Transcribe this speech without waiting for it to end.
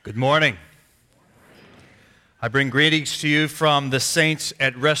Good morning. I bring greetings to you from the saints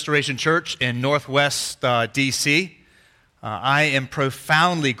at Restoration Church in Northwest D.C. I am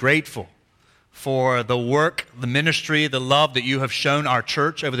profoundly grateful for the work, the ministry, the love that you have shown our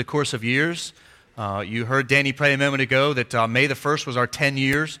church over the course of years. You heard Danny pray a moment ago that May the 1st was our 10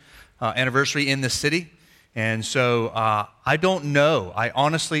 years anniversary in the city. And so I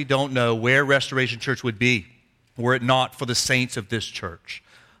honestly don't know where Restoration Church would be were it not for the saints of this church.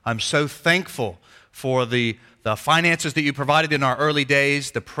 I'm so thankful for the finances that you provided in our early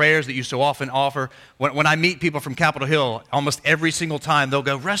days, the prayers that you so often offer. When I meet people from Capitol Hill, almost every single time, they'll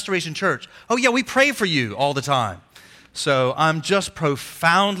go, Restoration Church. Oh yeah, we pray for you all the time. So I'm just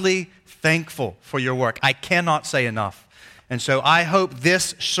profoundly thankful for your work. I cannot say enough. And so I hope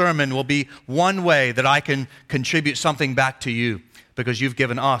this sermon will be one way that I can contribute something back to you because you've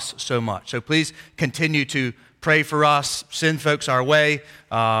given us so much. So please continue to pray for us, send folks our way.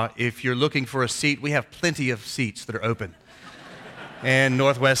 If you're looking for a seat, we have plenty of seats that are open in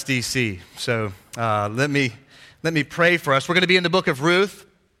Northwest D.C. So let me pray for us. We're going to be in the book of Ruth.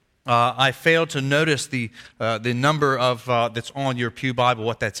 I failed to notice the number of that's on your pew Bible,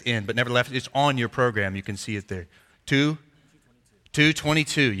 what that's in, but nevertheless, it's on your program. You can see it there.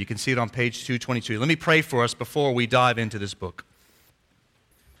 222. You can see it on page 222. Let me pray for us before we dive into this book.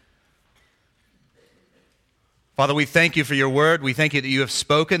 Father, we thank you for your word. We thank you that you have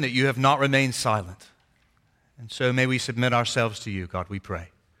spoken, that you have not remained silent. And so may we submit ourselves to you, God, we pray.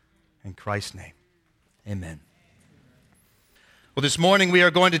 In Christ's name, amen. Well, this morning we are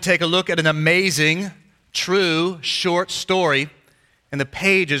going to take a look at an amazing, true, short story in the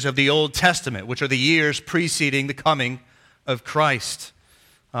pages of the Old Testament, which are the years preceding the coming of Christ.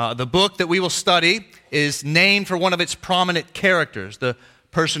 The book that we will study is named for one of its prominent characters, the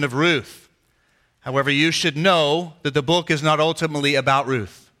person of Ruth. However, you should know that the book is not ultimately about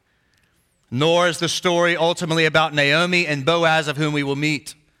Ruth, nor is the story ultimately about Naomi and Boaz, of whom we will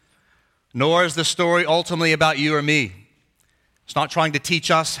meet, nor is the story ultimately about you or me. It's not trying to teach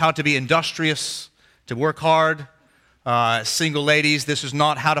us how to be industrious, to work hard. Single ladies, this is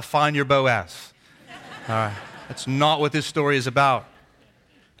not how to find your Boaz. That's not what this story is about.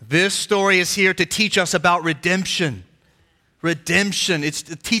 This story is here to teach us about redemption. Redemption. It's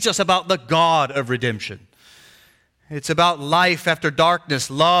to teach us about the God of redemption. It's about life after darkness,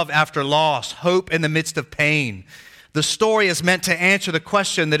 love after loss, hope in the midst of pain. The story is meant to answer the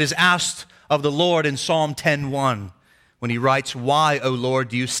question that is asked of the Lord in Psalm 10:1 when he writes, "Why, O Lord,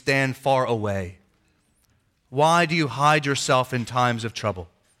 do you stand far away? Why do you hide yourself in times of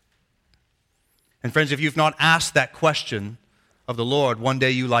trouble?" And friends, if you've not asked that question of the Lord, one day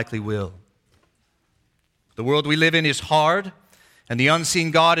you likely will. The world we live in is hard, and the unseen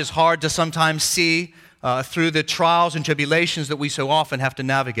God is hard to sometimes see through the trials and tribulations that we so often have to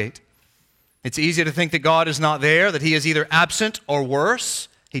navigate. It's easy to think that God is not there, that he is either absent or worse,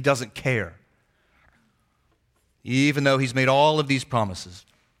 he doesn't care, even though he's made all of these promises.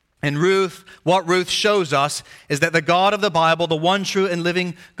 And what Ruth shows us is that the God of the Bible, the one true and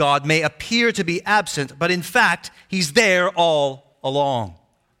living God, may appear to be absent, but in fact, he's there all along.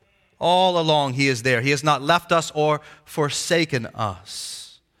 All along he is there. He has not left us or forsaken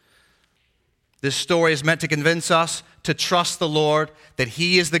us. This story is meant to convince us to trust the Lord, that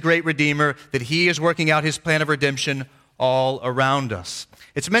he is the great Redeemer, that he is working out his plan of redemption all around us.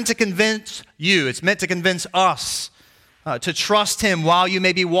 It's meant to convince you, it's meant to convince us to trust him while you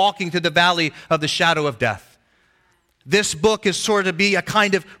may be walking through the valley of the shadow of death. This book is sort of be a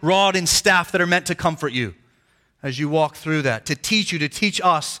kind of rod and staff that are meant to comfort you as you walk through that, to teach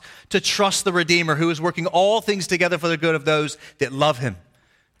us to trust the Redeemer who is working all things together for the good of those that love him,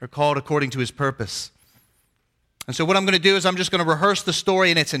 are called according to his purpose. And so what I'm going to do is I'm just going to rehearse the story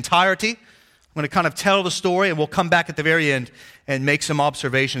in its entirety. I'm going to kind of tell the story, and we'll come back at the very end and make some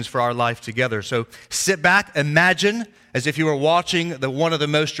observations for our life together. So sit back, imagine as if you were watching one of the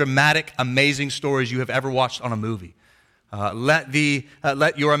most dramatic, amazing stories you have ever watched on a movie.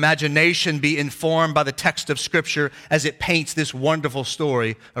 Let your imagination be informed by the text of Scripture as it paints this wonderful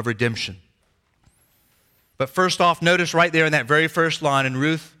story of redemption. But first off, notice right there in that very first line in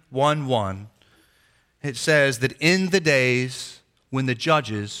Ruth 1:1, it says that in the days when the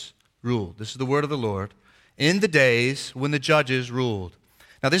judges ruled. This is the word of the Lord. In the days when the judges ruled.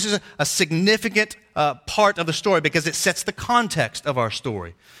 Now this is a significant part of the story because it sets the context of our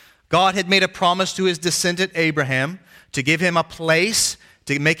story. God had made a promise to his descendant Abraham to give him a place,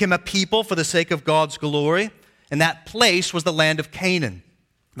 to make him a people for the sake of God's glory. And that place was the land of Canaan.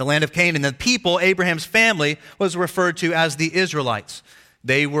 The land of Canaan. The people, Abraham's family, was referred to as the Israelites.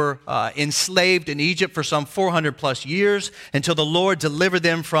 They were enslaved in Egypt for some 400 plus years until the Lord delivered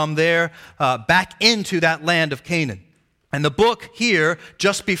them from there back into that land of Canaan. And the book here,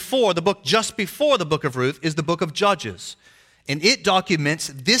 just before the book of Ruth, is the book of Judges. And it documents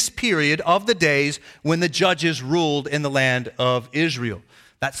this period of the days when the judges ruled in the land of Israel.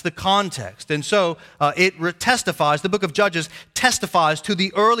 That's the context. And so the book of Judges testifies to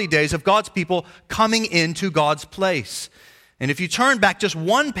the early days of God's people coming into God's place. And if you turn back just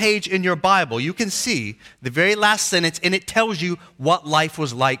one page in your Bible, you can see the very last sentence, and it tells you what life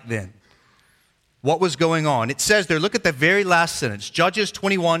was like then. What was going on. It says there, look at the very last sentence, Judges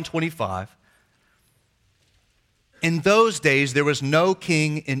 21:25. In those days, there was no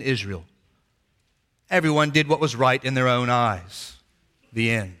king in Israel. Everyone did what was right in their own eyes. The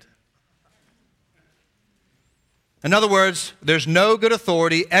end. In other words, there's no good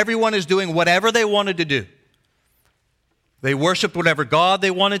authority. Everyone is doing whatever they wanted to do. They worshiped whatever God they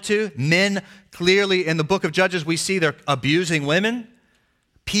wanted to. Men, clearly in the book of Judges, we see they're abusing women.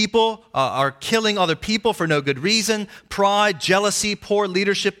 People are killing other people for no good reason. Pride, jealousy, poor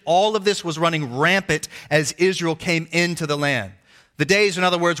leadership, all of this was running rampant as Israel came into the land. The days, in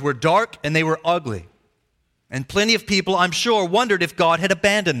other words, were dark and they were ugly. And plenty of people, I'm sure, wondered if God had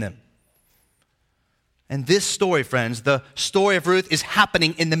abandoned them. And this story, friends, the story of Ruth, is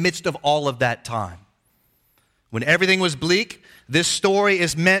happening in the midst of all of that time. When everything was bleak, this story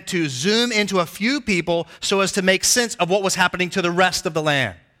is meant to zoom into a few people so as to make sense of what was happening to the rest of the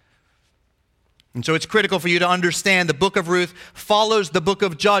land. And so it's critical for you to understand the book of Ruth follows the book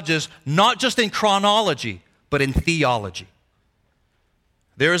of Judges, not just in chronology, but in theology.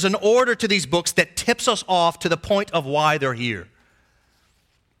 There is an order to these books that tips us off to the point of why they're here.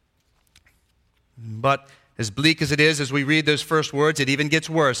 But as bleak as it is, as we read those first words, it even gets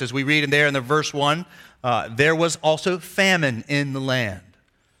worse. As we read in there in the verse 1, there was also famine in the land.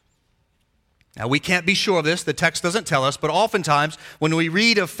 Now, we can't be sure of this. The text doesn't tell us. But oftentimes, when we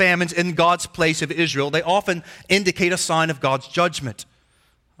read of famines in God's place of Israel, they often indicate a sign of God's judgment.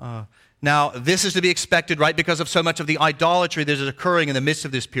 Now, this is to be expected, right, because of so much of the idolatry that is occurring in the midst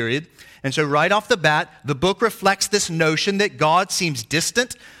of this period. And so right off the bat, the book reflects this notion that God seems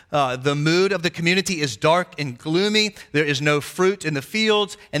distant. The mood of the community is dark and gloomy. There is no fruit in the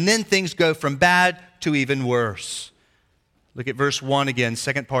fields. And then things go from bad to even worse. Look at verse 1 again,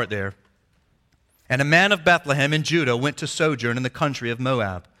 second part there. And a man of Bethlehem in Judah went to sojourn in the country of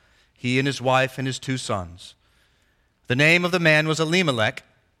Moab, he and his wife and his 2 sons. The name of the man was Elimelech,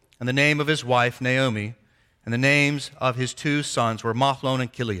 and the name of his wife Naomi, and the names of his 2 sons were Mahlon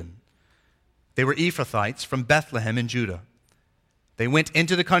and Chilion. They were Ephrathites from Bethlehem in Judah. They went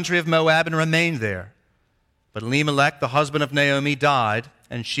into the country of Moab and remained there. But Elimelech, the husband of Naomi, died,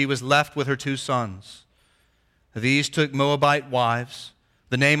 and she was left with her 2 sons. These took Moabite wives.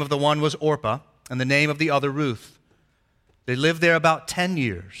 The name of the one was Orpah, and the name of the other Ruth. They lived there about 10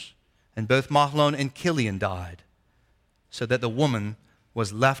 years, and both Mahlon and Chilion died, so that the woman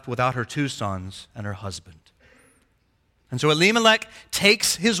was left without her 2 sons and her husband. And so Elimelech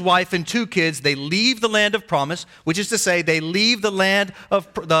takes his wife and 2 kids. They leave the land of promise, which is to say they leave the land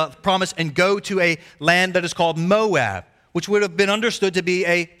of the promise and go to a land that is called Moab, which would have been understood to be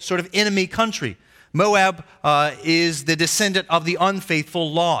a sort of enemy country. Moab is the descendant of the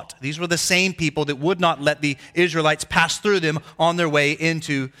unfaithful Lot. These were the same people that would not let the Israelites pass through them on their way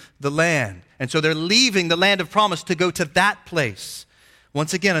into the land. And so they're leaving the land of promise to go to that place.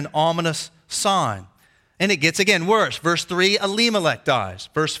 Once again, an ominous sign. And it gets again worse. Verse 3, Elimelech dies.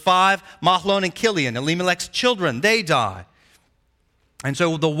 Verse 5, Mahlon and Chilion, Elimelech's children, they die. And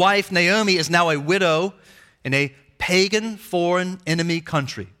so the wife, Naomi, is now a widow in a pagan, foreign, enemy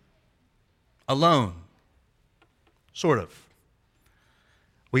country. Alone. Sort of.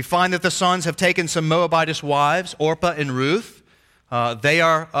 We find that the sons have taken some Moabitess wives, Orpah and Ruth. They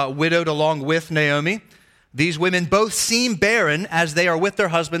are widowed along with Naomi. These women both seem barren as they are with their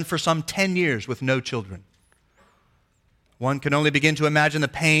husband for some 10 years with no children. One can only begin to imagine the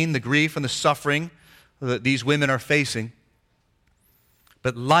pain, the grief, and the suffering that these women are facing.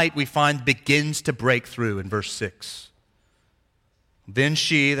 But light, we find, begins to break through in verse 6. Then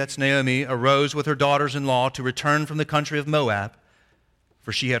she, that's Naomi, arose with her daughters-in-law to return from the country of Moab,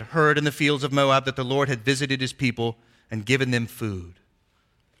 for she had heard in the fields of Moab that the Lord had visited his people and given them food.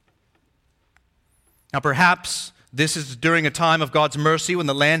 Now, perhaps this is during a time of God's mercy when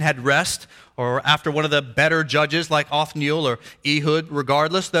the land had rest, or after one of the better judges like Othniel or Ehud.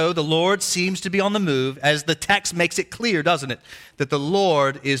 Regardless, though, the Lord seems to be on the move, as the text makes it clear, doesn't it, that the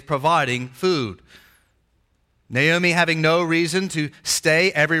Lord is providing food. Naomi, having no reason to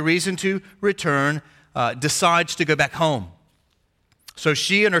stay, every reason to return, decides to go back home. So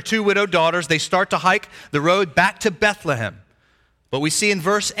she and her two widowed daughters, they start to hike the road back to Bethlehem. But we see in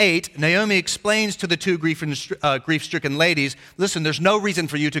verse 8, Naomi explains to the two grief-stricken ladies, listen, there's no reason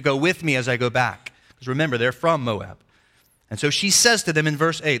for you to go with me as I go back. Because remember, they're from Moab. And so she says to them in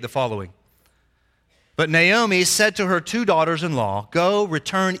verse 8 the following, but Naomi said to her two daughters-in-law, go,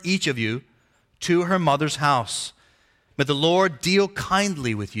 return each of you to her mother's house. May the Lord deal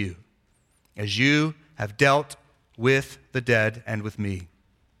kindly with you, as you have dealt with the dead and with me.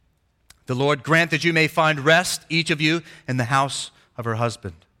 The Lord grant that you may find rest, each of you, in the house of her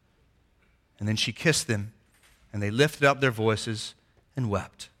husband. And then she kissed them, and they lifted up their voices and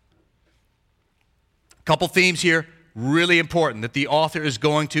wept. A couple themes here, really important, that the author is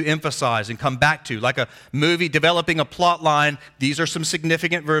going to emphasize and come back to. Like a movie developing a plot line, these are some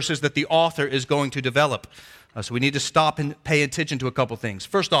significant verses that the author is going to develop. So we need to stop and pay attention to a couple things.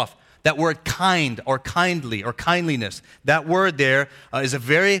 First off, that word kind or kindly or kindliness, that word there is a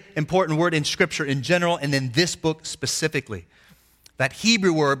very important word in Scripture in general and in this book specifically. That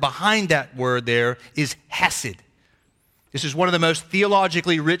Hebrew word behind that word there is hesed. This is one of the most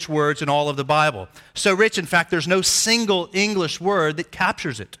theologically rich words in all of the Bible. So rich, in fact, there's no single English word that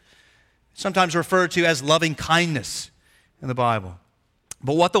captures it. It's sometimes referred to as loving kindness in the Bible.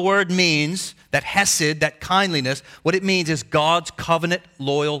 But what the word means, that hesed, that kindliness, what it means is God's covenant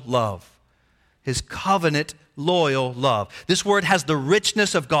loyal love. His covenant loyal love. This word has the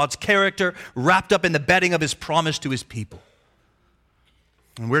richness of God's character wrapped up in the bedding of his promise to his people.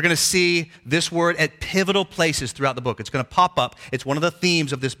 And we're going to see this word at pivotal places throughout the book. It's going to pop up. It's one of the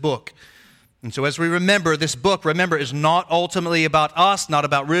themes of this book. And so as we remember, this book, remember, is not ultimately about us, not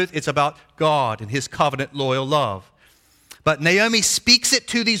about Ruth. It's about God and his covenant loyal love. But Naomi speaks it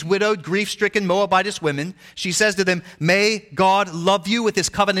to these widowed, grief-stricken Moabitess women. She says to them, may God love you with his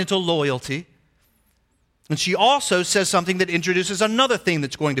covenantal loyalty. And she also says something that introduces another theme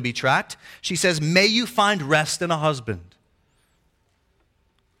that's going to be tracked. She says, may you find rest in a husband.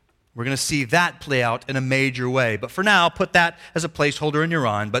 We're going to see that play out in a major way. But for now, put that as a placeholder in your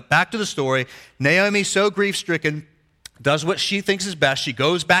mind. But back to the story. Naomi, so grief-stricken, does what she thinks is best. She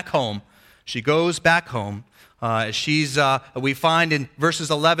goes back home. She goes back home. We find in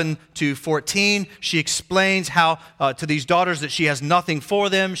verses 11 to 14, she explains how to these daughters that she has nothing for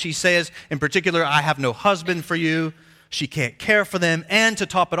them. She says, in particular, I have no husband for you. She can't care for them. And to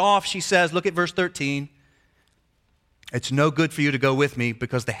top it off, she says, look at verse 13. It's no good for you to go with me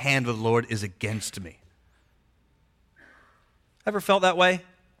because the hand of the Lord is against me. Ever felt that way?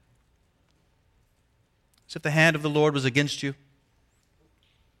 As if the hand of the Lord was against you?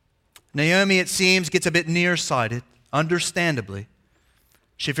 Naomi, it seems, gets a bit nearsighted, understandably.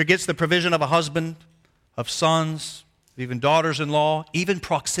 She forgets the provision of a husband, of sons, even daughters-in-law, even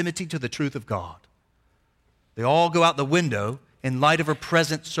proximity to the truth of God. They all go out the window in light of her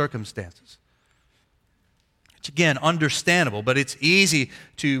present circumstances. It's, again, understandable, but it's easy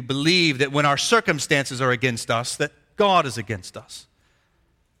to believe that when our circumstances are against us, that God is against us.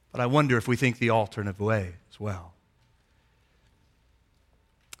 But I wonder if we think the alternate way as well.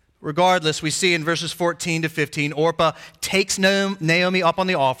 Regardless, we see in verses 14 to 15, Orpah takes Naomi up on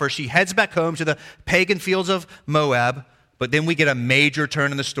the offer. She heads back home to the pagan fields of Moab, but then we get a major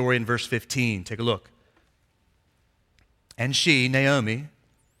turn in the story in verse 15. Take a look. And she, Naomi,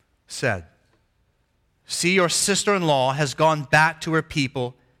 said, see, your sister-in-law has gone back to her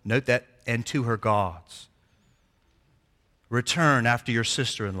people, note that, and to her gods. Return after your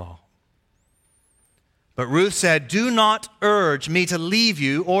sister-in-law. But Ruth said, do not urge me to leave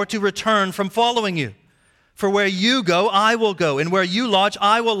you or to return from following you. For where you go, I will go, and where you lodge,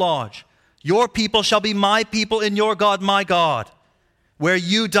 I will lodge. Your people shall be my people, and your God, my God. Where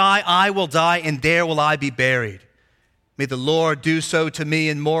you die, I will die, and there will I be buried. May the Lord do so to me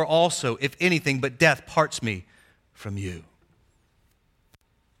and more also, if anything but death parts me from you.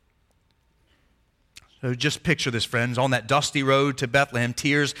 So just picture this, friends. On that dusty road to Bethlehem,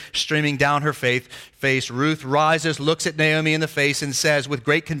 tears streaming down her face, Ruth rises, looks at Naomi in the face, and says with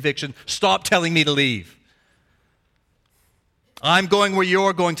great conviction, stop telling me to leave. I'm going where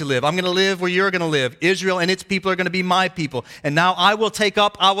you're going to live. I'm going to live where you're going to live. Israel and its people are going to be my people. And now I will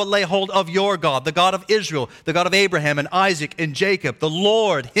lay hold of your God, the God of Israel, the God of Abraham and Isaac and Jacob, the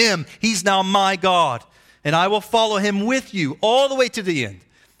Lord, him. He's now my God. And I will follow him with you all the way to the end.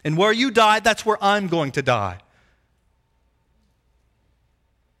 And where you died, that's where I'm going to die.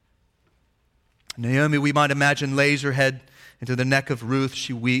 Naomi, we might imagine, lays her head into the neck of Ruth.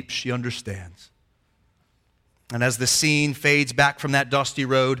 She weeps. She understands. And as the scene fades back from that dusty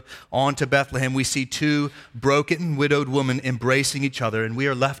road onto Bethlehem, we see two broken, widowed women embracing each other, and we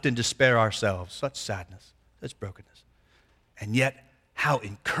are left in despair ourselves. Such sadness, such brokenness. And yet, how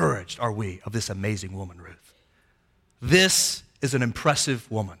encouraged are we of this amazing woman, Ruth? This is an impressive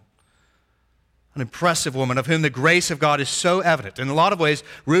woman. An impressive woman of whom the grace of God is so evident. In a lot of ways,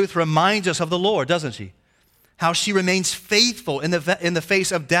 Ruth reminds us of the Lord, doesn't she? How she remains faithful in the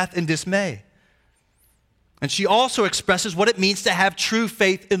face of death and dismay. And she also expresses what it means to have true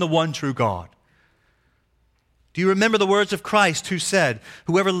faith in the one true God. Do you remember the words of Christ who said,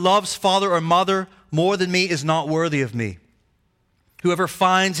 "Whoever loves father or mother more than me is not worthy of me. Whoever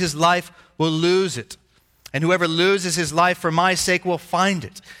finds his life will lose it. And whoever loses his life for my sake will find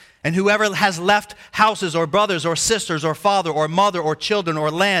it. And whoever has left houses or brothers or sisters or father or mother or children or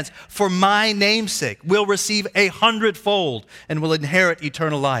lands for my name's sake will receive 100-fold and will inherit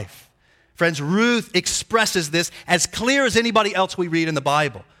eternal life." Friends, Ruth expresses this as clear as anybody else we read in the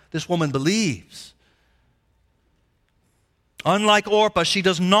Bible. This woman believes. Unlike Orpah, she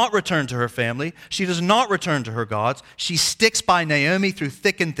does not return to her family. She does not return to her gods. She sticks by Naomi through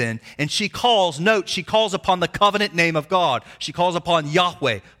thick and thin, and she calls upon the covenant name of God. She calls upon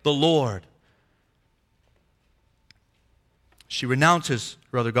Yahweh, the Lord. She renounces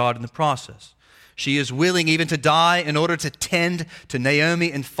her other God in the process. She is willing even to die in order to tend to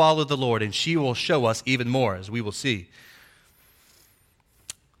Naomi and follow the Lord, and she will show us even more, as we will see.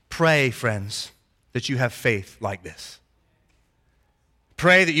 Pray, friends, that you have faith like this.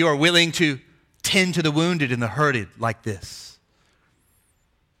 Pray that you are willing to tend to the wounded and the hurted like this.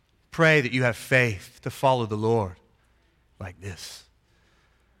 Pray that you have faith to follow the Lord like this.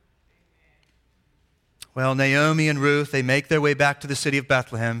 Well, Naomi and Ruth, they make their way back to the city of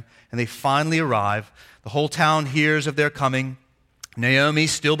Bethlehem, and they finally arrive. The whole town hears of their coming. Naomi,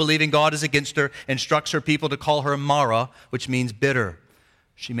 still believing God is against her, instructs her people to call her Mara, which means bitter.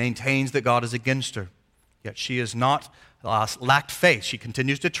 She maintains that God is against her, yet she has not lacked faith. She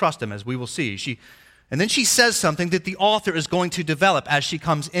continues to trust him, as we will see. And then she says something that the author is going to develop as she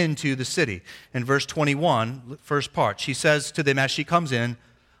comes into the city. In verse 21, first part, she says to them as she comes in,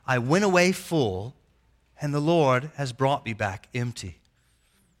 "I went away full, and the Lord has brought me back empty."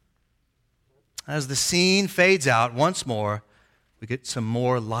 As the scene fades out once more, we get some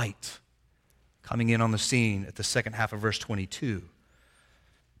more light coming in on the scene at the second half of verse 22.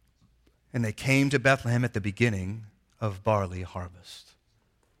 "And they came to Bethlehem at the beginning of barley harvest."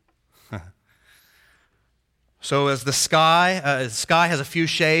 So as the sky has a few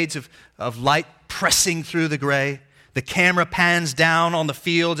shades of light pressing through the gray, the camera pans down on the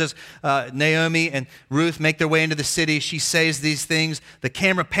fields as Naomi and Ruth make their way into the city. She says these things. The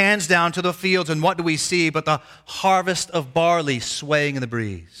camera pans down to the fields, and what do we see but the harvest of barley swaying in the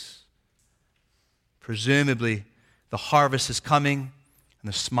breeze? Presumably, the harvest is coming,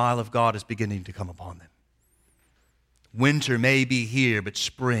 and the smile of God is beginning to come upon them. Winter may be here, but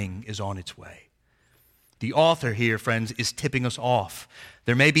spring is on its way. The author here, friends, is tipping us off.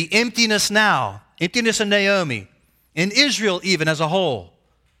 There may be emptiness now, emptiness in Naomi, in Israel even as a whole,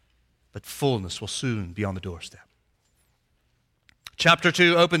 but fullness will soon be on the doorstep. Chapter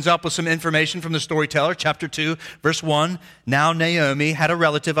 2 opens up with some information from the storyteller. Chapter 2, verse 1, "Now Naomi had a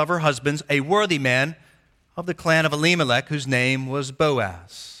relative of her husband's, a worthy man of the clan of Elimelech, whose name was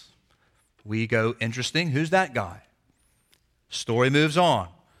Boaz." We go, interesting, who's that guy? Story moves on.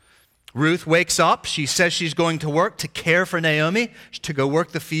 Ruth wakes up. She says she's going to work to care for Naomi, to go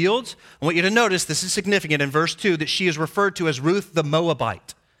work the fields. I want you to notice, this is significant in verse 2, that she is referred to as Ruth the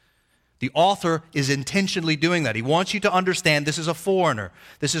Moabite. The author is intentionally doing that. He wants you to understand this is a foreigner.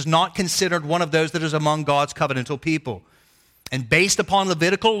 This is not considered one of those that is among God's covenantal people. And based upon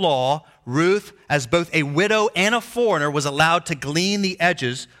Levitical law, Ruth, as both a widow and a foreigner, was allowed to glean the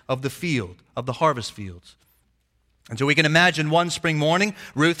edges of the field, of the harvest fields. And so we can imagine one spring morning,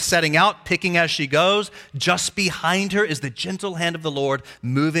 Ruth setting out, picking as she goes. Just behind her is the gentle hand of the Lord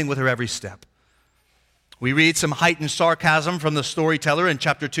moving with her every step. We read some heightened sarcasm from the storyteller in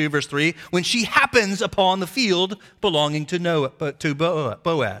chapter 2, verse 3, when she happens upon the field belonging to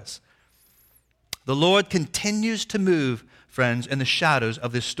Boaz. The Lord continues to move, friends, in the shadows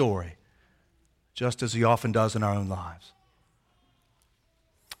of this story, just as he often does in our own lives.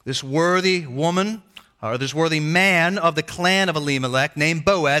 This worthy woman, or this worthy man of the clan of Elimelech named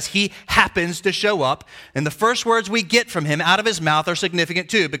Boaz, he happens to show up. And the first words we get from him out of his mouth are significant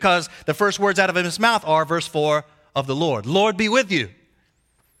too, because the first words out of his mouth are, verse 4, of the Lord. "Lord be with you."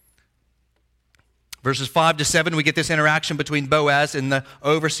 Verses 5 to 7, we get this interaction between Boaz and the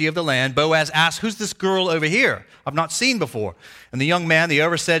overseer of the land. Boaz asks, "Who's this girl over here I've not seen before?" And the young man, the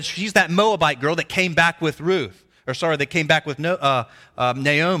overseer, said, "She's that Moabite girl that came back with they came back with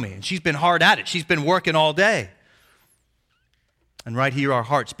Naomi. And she's been hard at it. She's been working all day." And right here, our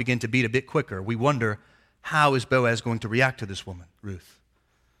hearts begin to beat a bit quicker. We wonder, How is Boaz going to react to this woman, Ruth?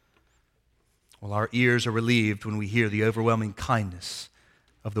 Well, our ears are relieved when we hear the overwhelming kindness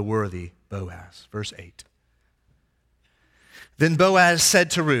of the worthy Boaz. Verse 8. Then Boaz said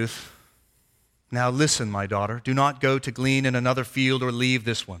to Ruth, "Now listen, my daughter, do not go to glean in another field or leave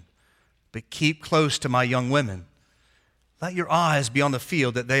this one, but keep close to my young women. Let your eyes be on the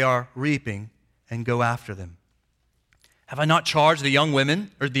field that they are reaping, and go after them. Have I not charged the young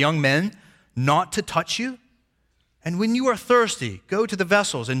women or the young men not to touch you? And when you are thirsty, go to the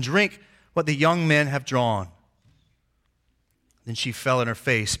vessels and drink what the young men have drawn." Then she fell on her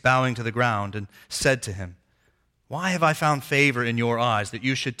face, bowing to the ground, and said to him, "Why have I found favor in your eyes that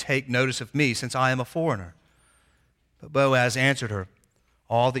you should take notice of me, since I am a foreigner?" But Boaz answered her,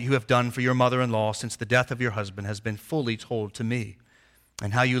 "All that you have done for your mother-in-law since the death of your husband has been fully told to me,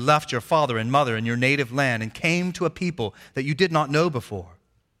 and how you left your father and mother in your native land and came to a people that you did not know before.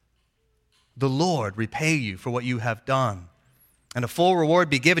 The Lord repay you for what you have done, and a full reward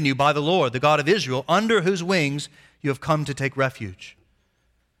be given you by the Lord, the God of Israel, under whose wings you have come to take refuge."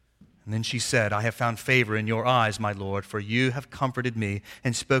 And then she said, "I have found favor in your eyes, my Lord, for you have comforted me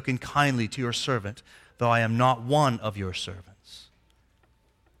and spoken kindly to your servant, though I am not one of your servants."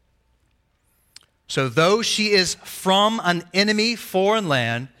 So though she is from an enemy foreign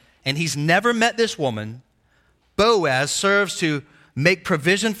land, and he's never met this woman, Boaz serves to make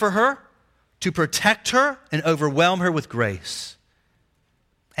provision for her, to protect her, and overwhelm her with grace.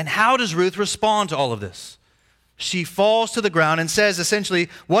 And how does Ruth respond to all of this? She falls to the ground and says essentially,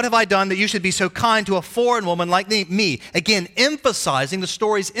 "What have I done that you should be so kind to a foreign woman like me?" Again, the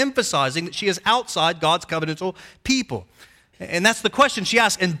story's emphasizing that she is outside God's covenantal people. And that's the question she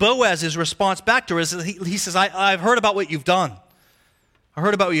asks. And Boaz's response back to her is he says, I've heard about what you've done. I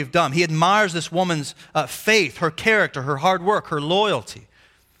heard about what you've done. He admires this woman's faith, her character, her hard work, her loyalty.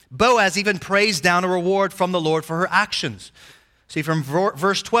 Boaz even prays down a reward from the Lord for her actions. See, from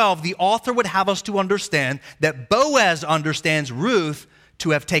verse 12, the author would have us to understand that Boaz understands Ruth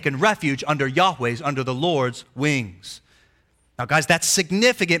to have taken refuge under the Lord's wings. Now, guys, that's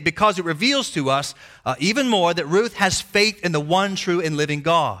significant because it reveals to us even more that Ruth has faith in the one true and living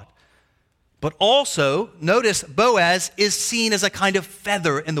God. But also, notice Boaz is seen as a kind of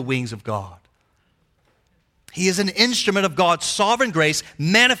feather in the wings of God. He is an instrument of God's sovereign grace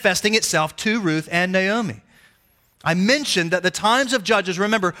manifesting itself to Ruth and Naomi. I mentioned that the times of Judges,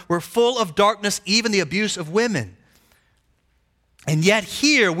 remember, were full of darkness, even the abuse of women. And yet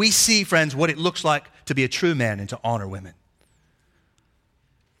here we see, friends, what it looks like to be a true man and to honor women.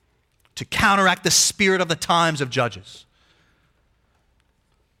 To counteract the spirit of the times of Judges.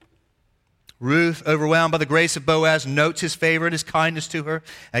 Ruth, overwhelmed by the grace of Boaz, notes his favor and his kindness to her.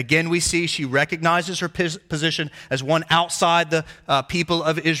 Again, we see she recognizes her position as one outside the people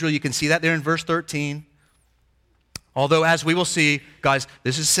of Israel. You can see that there in verse 13. Although, as we will see, guys,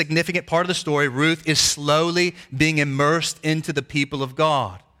 this is a significant part of the story. Ruth is slowly being immersed into the people of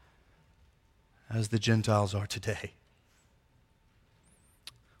God, as the Gentiles are today.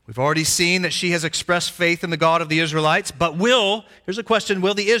 We've already seen that she has expressed faith in the God of the Israelites, but here's a question,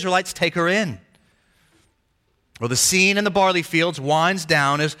 will the Israelites take her in? Well, the scene in the barley fields winds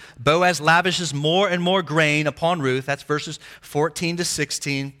down as Boaz lavishes more and more grain upon Ruth. That's verses 14 to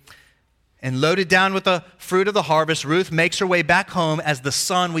 16. And loaded down with the fruit of the harvest, Ruth makes her way back home as the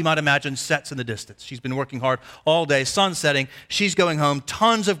sun, we might imagine, sets in the distance. She's been working hard all day, sun setting. She's going home,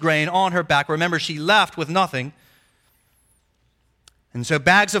 tons of grain on her back. Remember, she left with nothing. And so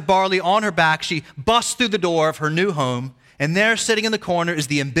bags of barley on her back, she busts through the door of her new home, and there sitting in the corner is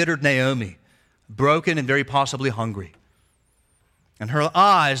the embittered Naomi, broken and very possibly hungry. And her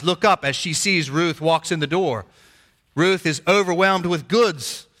eyes look up as she sees Ruth walks in the door. Ruth is overwhelmed with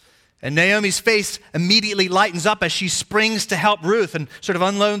goods. And Naomi's face immediately lightens up as she springs to help Ruth and sort of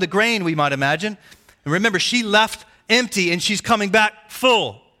unload the grain, we might imagine. And remember, she left empty and she's coming back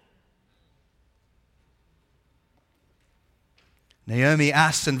full. Naomi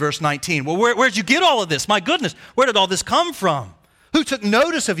asks in verse 19, "Well, where'd you get all of this? My goodness, where did all this come from? Who took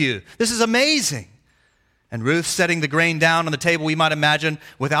notice of you? This is amazing." And Ruth, setting the grain down on the table, we might imagine,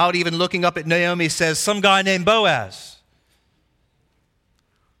 without even looking up at Naomi, says, "Some guy named Boaz."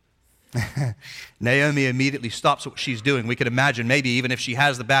 Naomi immediately stops what she's doing. We could imagine maybe even if she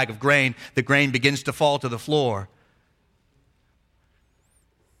has the bag of grain, the grain begins to fall to the floor.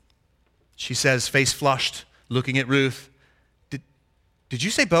 She says, face flushed, looking at Ruth, Did you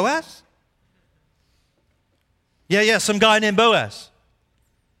say Boaz? Yeah, some guy named Boaz.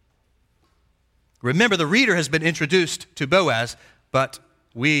 Remember, the reader has been introduced to Boaz, but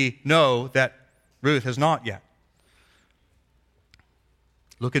we know that Ruth has not yet.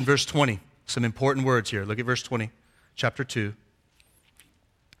 Look in verse 20. some important words here. Look at verse 20, chapter 2.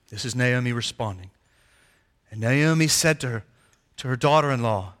 This is Naomi responding. And Naomi said to her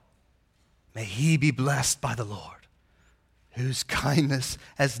daughter-in-law, may he be blessed by the Lord, whose kindness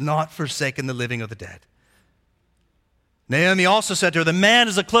has not forsaken the living or the dead. Naomi also said to her, the man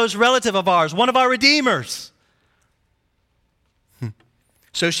is a close relative of ours, one of our redeemers.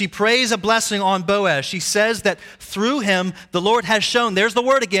 So she prays a blessing on Boaz. She says that through him, the Lord has shown, there's the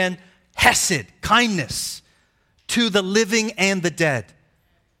word again, hesed, kindness, to the living and the dead.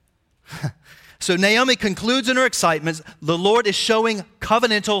 So Naomi concludes in her excitement, the Lord is showing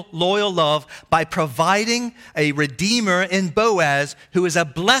covenantal loyal love by providing a redeemer in Boaz who is a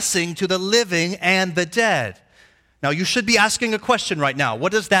blessing to the living and the dead. Now you should be asking a question right now.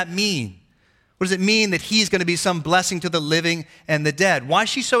 What does that mean? What does it mean that he's going to be some blessing to the living and the dead? Why is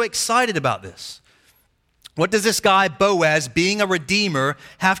she so excited about this? What does this guy, Boaz, being a redeemer,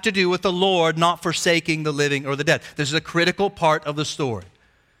 have to do with the Lord not forsaking the living or the dead? This is a critical part of the story.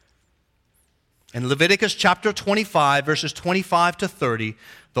 In Leviticus chapter 25, verses 25 to 30,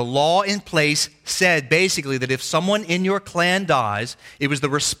 the law in place said basically that if someone in your clan dies, it was the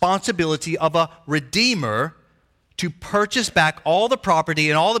responsibility of a redeemer to purchase back all the property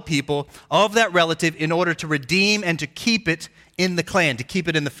and all the people of that relative in order to redeem and to keep it in the clan, to keep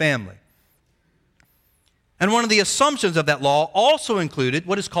it in the family. And one of the assumptions of that law also included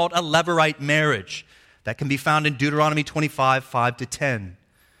what is called a levirate marriage. That can be found in Deuteronomy 25, 5 to 10.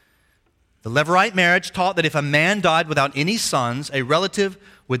 The levirate marriage taught that if a man died without any sons, a relative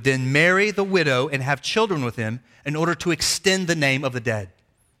would then marry the widow and have children with him in order to extend the name of the dead.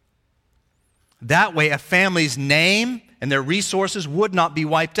 That way, a family's name and their resources would not be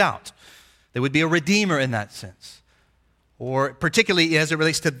wiped out. There would be a redeemer in that sense. Or particularly as it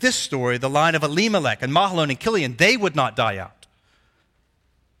relates to this story, the line of Elimelech and Mahlon and Chilion, they would not die out.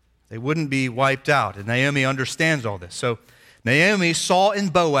 They wouldn't be wiped out. And Naomi understands all this. So Naomi saw in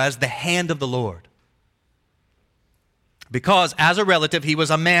Boaz the hand of the Lord. Because as a relative, he was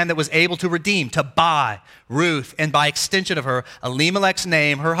a man that was able to redeem, to buy Ruth, and by extension of her, Elimelech's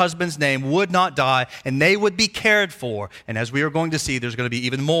name, her husband's name, would not die, and they would be cared for. And as we are going to see, there's going to be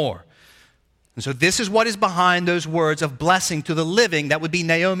even more. And so this is what is behind those words of blessing to the living, that would be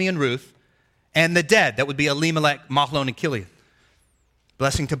Naomi and Ruth, and the dead, that would be Elimelech, Mahlon, and Chilion.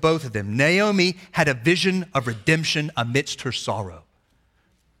 Blessing to both of them. Naomi had a vision of redemption amidst her sorrow.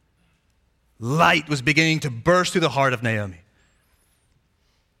 Light was beginning to burst through the heart of Naomi.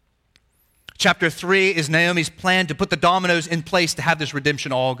 Chapter 3 is Naomi's plan to put the dominoes in place to have this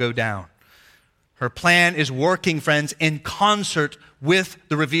redemption all go down. Her plan is working, friends, in concert with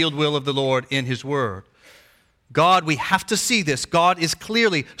the revealed will of the Lord in His Word. God, we have to see this. God is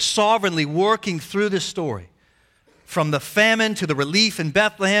clearly, sovereignly working through this story. From the famine to the relief in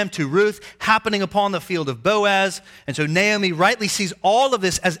Bethlehem to Ruth happening upon the field of Boaz. And so Naomi rightly sees all of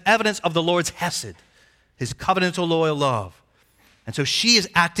this as evidence of the Lord's hesed, His covenantal loyal love. And so she is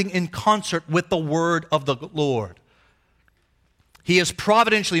acting in concert with the word of the Lord. He is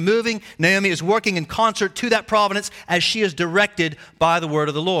providentially moving. Naomi is working in concert to that providence as she is directed by the word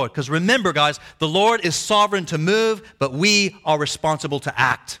of the Lord. Because remember, guys, the Lord is sovereign to move, but we are responsible to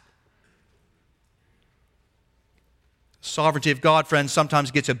act. Sovereignty of God, friends,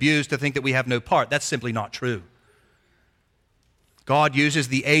 sometimes gets abused to think that we have no part. That's simply not true. God uses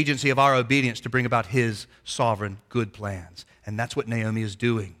the agency of our obedience to bring about His sovereign good plans. And that's what Naomi is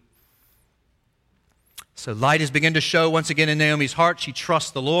doing. So light has begun to show once again in Naomi's heart. She trusts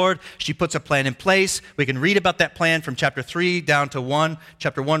the Lord. She puts a plan in place. We can read about that plan from chapter 3 down to 1,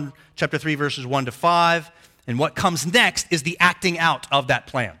 chapter 3, verses 1 to 5. And what comes next is the acting out of that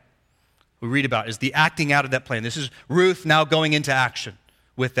plan. We read about is the acting out of that plan. This is Ruth now going into action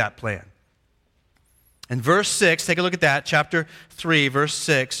with that plan. In verse 6, take a look at that, chapter 3, verse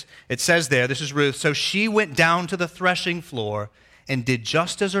 6. It says there, this is Ruth, so she went down to the threshing floor and did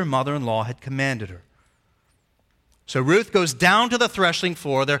just as her mother-in-law had commanded her. So Ruth goes down to the threshing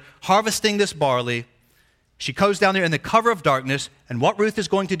floor. They're harvesting this barley. She goes down there in the cover of darkness, and what Ruth is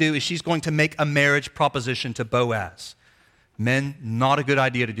going to do is she's going to make a marriage proposition to Boaz. Men, not a good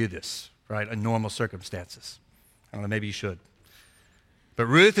idea to do this. Right, in normal circumstances. I don't know, maybe you should. But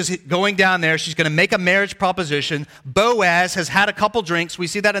Ruth is going down there. She's going to make a marriage proposition. Boaz has had a couple drinks. We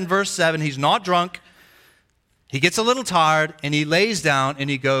see that in verse 7. He's not drunk. He gets a little tired, and he lays down, and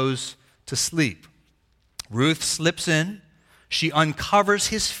he goes to sleep. Ruth slips in. She uncovers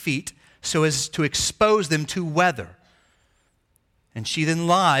his feet so as to expose them to weather. And she then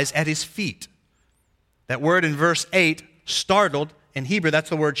lies at his feet. That word in verse 8, startled, in Hebrew, that's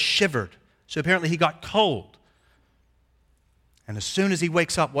the word shivered. So apparently he got cold. And as soon as he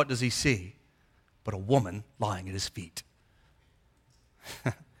wakes up, what does he see? But a woman lying at his feet.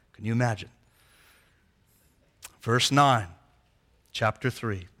 Can you imagine? Verse 9, chapter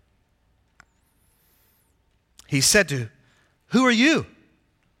 3. He said to her, "Who are you?"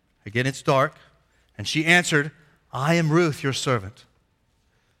 Again, it's dark. And she answered, "I am Ruth, your servant.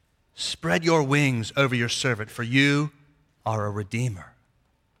 Spread your wings over your servant, for you are a redeemer."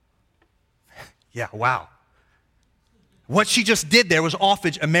 Yeah, wow. What she just did there was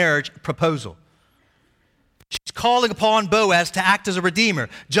offer a marriage proposal. She's calling upon Boaz to act as a redeemer,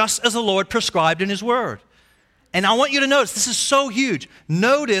 just as the Lord prescribed in his word. And I want you to notice, this is so huge.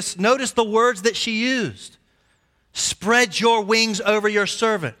 Notice the words that she used. Spread your wings over your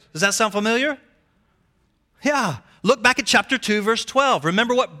servant. Does that sound familiar? Yeah. Look back at chapter 2, verse 12.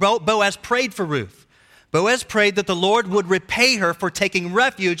 Remember what Boaz prayed for Ruth. Boaz prayed that the Lord would repay her for taking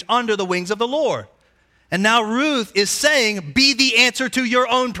refuge under the wings of the Lord. And now Ruth is saying, be the answer to your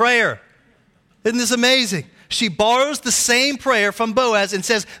own prayer. Isn't this amazing? She borrows the same prayer from Boaz and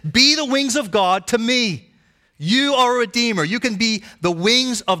says, be the wings of God to me. You are a redeemer. You can be the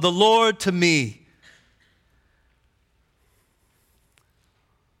wings of the Lord to me.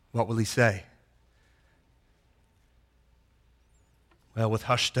 What will he say? Well, with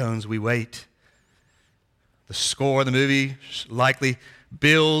hushed tones we wait. The score of the movie likely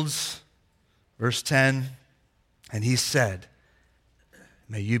builds. Verse 10, and he said,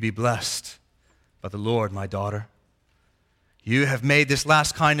 "May you be blessed by the Lord, my daughter. You have made this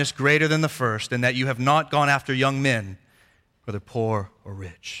last kindness greater than the first, in that you have not gone after young men, whether poor or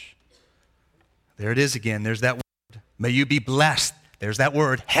rich." There it is again. There's that word. May you be blessed. There's that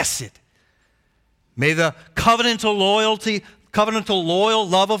word, hesed. May the covenantal loyal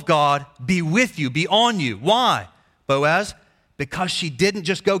love of God be with you, be on you. Why, Boaz? Because she didn't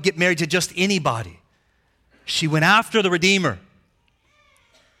just go get married to just anybody. She went after the Redeemer.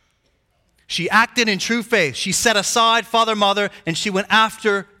 She acted in true faith. She set aside father, mother, and she went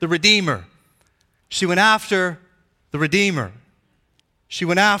after the Redeemer. She went after the Redeemer. She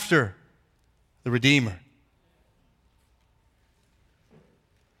went after the Redeemer.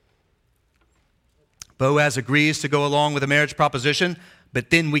 Boaz agrees to go along with the marriage proposition,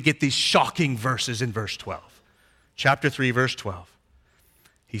 but then we get these shocking verses in verse 12. Chapter 3, verse 12.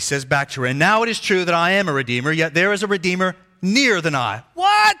 He says back to her, "And now it is true that I am a redeemer, yet there is a redeemer nearer than I."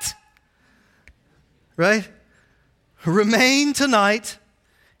 What? Right? "Remain tonight,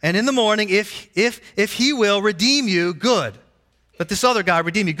 and in the morning, if he will redeem you, good. Let this other guy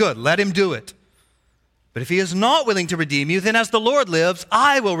redeem you, good. Let him do it. But if he is not willing to redeem you, then as the Lord lives,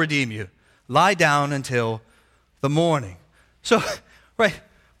 I will redeem you. Lie down until the morning." So, right,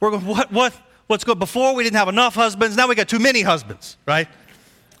 we're going, what's good? Before we didn't have enough husbands, now we got too many husbands, right?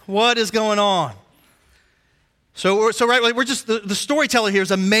 What is going on? So right, we're just, the storyteller here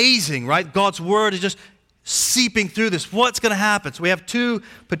is amazing, right? God's word is just seeping through this. What's going to happen? So we have two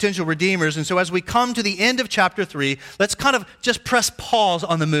potential redeemers. And so as we come to the end of chapter 3, let's kind of just press pause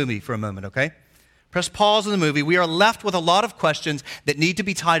on the movie for a moment, okay? Press pause on the movie. We are left with a lot of questions that need to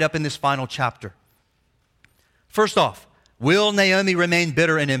be tied up in this final chapter. First off, will Naomi remain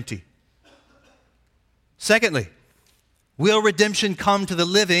bitter and empty? Secondly, will redemption come to the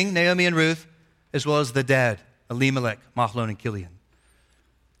living, Naomi and Ruth, as well as the dead, Elimelech, Mahlon, and Chilion?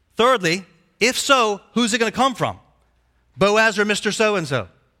 Thirdly, if so, who's it going to come from? Boaz or Mr. So-and-so?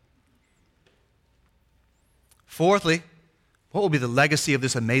 Fourthly, what will be the legacy of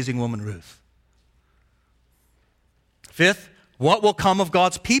this amazing woman, Ruth? Fifth, what will come of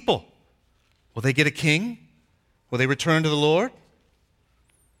God's people? Will they get a king? Will they return to the Lord?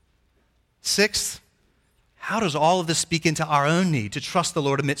 Sixth, how does all of this speak into our own need to trust the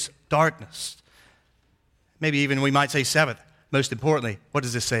Lord amidst darkness? Maybe even we might say seventh, most importantly, what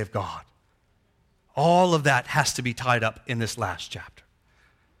does this say of God? All of that has to be tied up in this last chapter.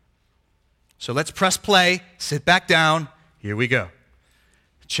 So let's press play, sit back down, here we go.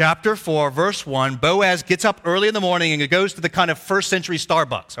 Chapter 4, verse 1, Boaz gets up early in the morning and goes to the kind of first century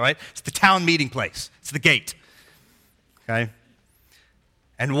Starbucks, all right? It's the town meeting place. It's the gate, okay?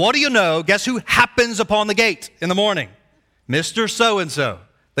 And what do you know? Guess who happens upon the gate in the morning? Mr. So-and-so,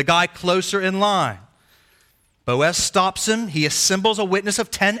 the guy closer in line. Boaz stops him. He assembles a witness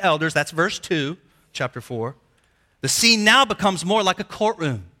of 10 elders. That's verse 2, chapter 4. The scene now becomes more like a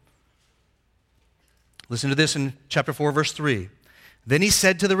courtroom. Listen to this in chapter 4, verse 3. Then he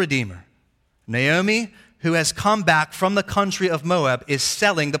said to the Redeemer, "Naomi, who has come back from the country of Moab, is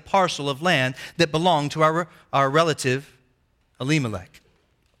selling the parcel of land that belonged to our relative Elimelech."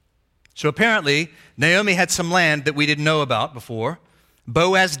 So apparently, Naomi had some land that we didn't know about before,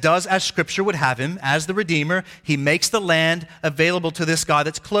 Boaz does as Scripture would have him, as the Redeemer. He makes the land available to this guy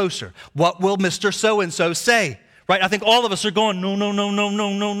that's closer. What will Mr. So-and-so say? Right? I think all of us are going, no, no, no, no,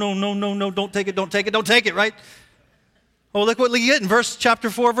 no, no, no, no, no, no, don't take it, don't take it, don't take it, right? Oh, look what we get in chapter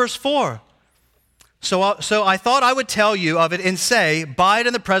 4, verse 4. So I thought I would tell you of it and say, buy it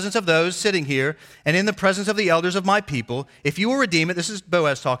in the presence of those sitting here and in the presence of the elders of my people. If you will redeem it, this is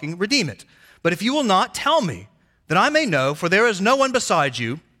Boaz talking, redeem it. But if you will not, tell me, that I may know, for there is no one beside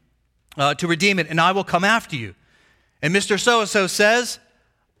you to redeem it, and I will come after you. And Mr. So-and-so says,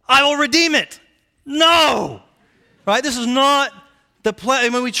 I will redeem it. No! Right? This is not the plan. I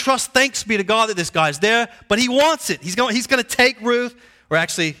mean, we trust, thanks be to God that this guy's there, but he wants it. He's going to take Ruth, or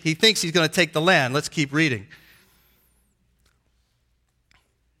actually, he thinks he's going to take the land. Let's keep reading.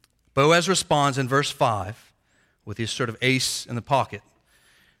 Boaz responds in verse 5 with his sort of ace in the pocket.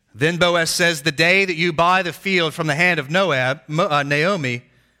 Then Boaz says, the day that you buy the field from the hand of Naomi,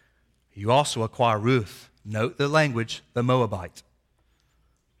 you also acquire Ruth. Note the language, the Moabite,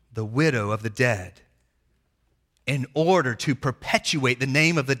 the widow of the dead, in order to perpetuate the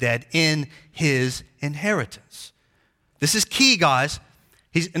name of the dead in his inheritance. This is key, guys.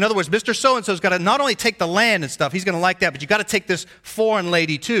 In other words, Mr. So-and-so's got to not only take the land and stuff, he's going to like that, but you got to take this foreign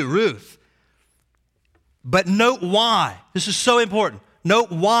lady too, Ruth. But note why. This is so important.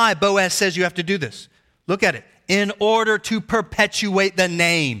 Note why Boaz says you have to do this. Look at it. In order to perpetuate the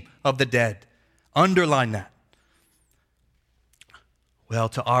name of the dead. Underline that. Well,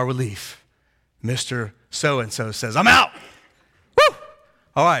 to our relief, Mr. So-and-so says, I'm out. Woo!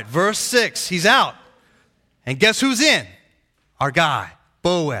 All right, verse 6, he's out. And guess who's in? Our guy,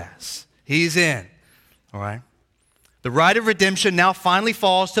 Boaz. He's in. All right. The right of redemption now finally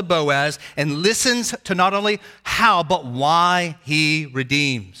falls to Boaz and listens to not only how, but why he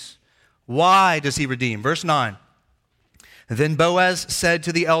redeems. Why does he redeem? Verse 9. Then Boaz said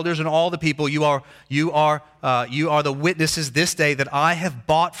to the elders and all the people, you are the witnesses this day that I have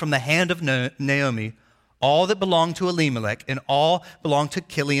bought from the hand of Naomi all that belonged to Elimelech and all belonged to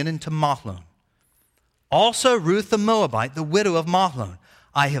Chilion and to Mahlon. Also Ruth the Moabite, the widow of Mahlon,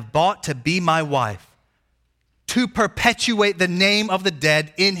 I have bought to be my wife, to perpetuate the name of the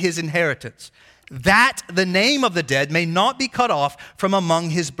dead in his inheritance, that the name of the dead may not be cut off from among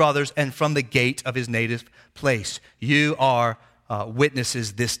his brothers and from the gate of his native place. You are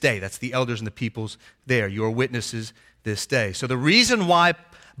witnesses this day. That's the elders and the peoples there. You are witnesses this day. So the reason why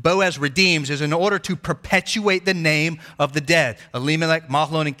Boaz redeems is in order to perpetuate the name of the dead, Elimelech,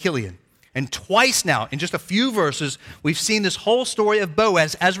 Mahlon, and Chilion. And twice now, in just a few verses, we've seen this whole story of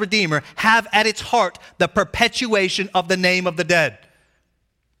Boaz as Redeemer have at its heart the perpetuation of the name of the dead.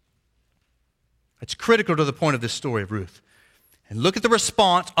 It's critical to the point of this story of Ruth. And look at the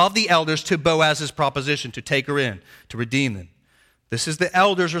response of the elders to Boaz's proposition to take her in, to redeem them. This is the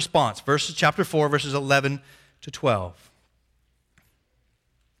elders' response, chapter 4, verses 11 to 12.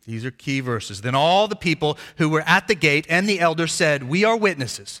 These are key verses. Then all the people who were at the gate and the elders said, we are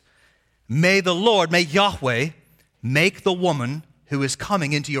witnesses. May the Lord, may Yahweh, make the woman who is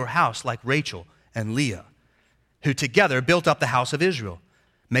coming into your house like Rachel and Leah, who together built up the house of Israel.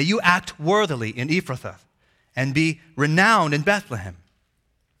 May you act worthily in Ephrathah and be renowned in Bethlehem.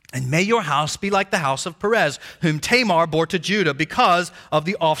 And may your house be like the house of Perez, whom Tamar bore to Judah because of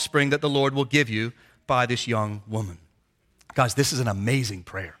the offspring that the Lord will give you by this young woman. Guys, this is an amazing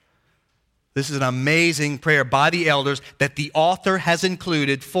prayer. This is an amazing prayer by the elders that the author has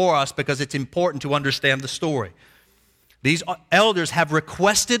included for us because it's important to understand the story. These elders have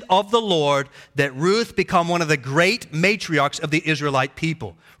requested of the Lord that Ruth become one of the great matriarchs of the Israelite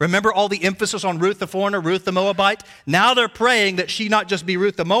people. Remember all the emphasis on Ruth the foreigner, Ruth the Moabite? Now they're praying that she not just be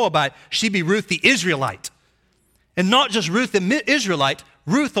Ruth the Moabite, she be Ruth the Israelite. And not just Ruth the Israelite,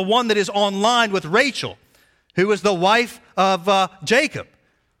 Ruth the one that is on line with Rachel, who was the wife of Jacob.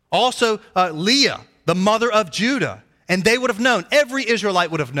 Also, Leah, the mother of Judah. And they would have known, every Israelite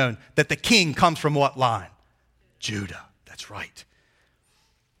would have known, that the king comes from what line? Judah. That's right.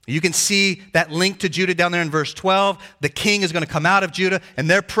 You can see that link to Judah down there in verse 12. The king is going to come out of Judah, and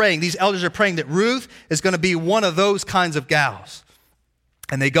they're praying. These elders are praying that Ruth is going to be one of those kinds of gals.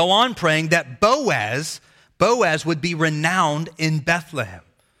 And they go on praying that Boaz would be renowned in Bethlehem.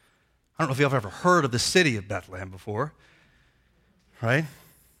 I don't know if you've ever heard of the city of Bethlehem before, right?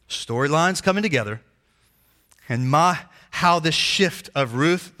 Storylines coming together. And how this shift of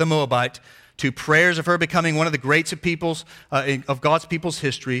Ruth the Moabite to prayers of her becoming one of the greats of God's people's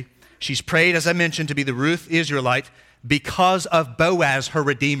history. She's prayed, as I mentioned, to be the Ruth Israelite because of Boaz, her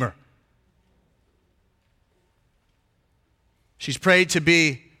Redeemer. She's prayed to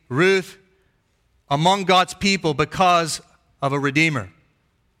be Ruth among God's people because of a redeemer.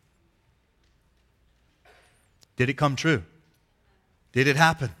 Did it come true? Did it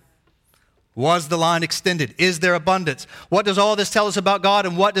happen? Was the line extended? Is there abundance? What does all this tell us about God,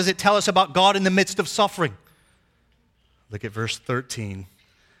 and what does it tell us about God in the midst of suffering? Look at verse 13.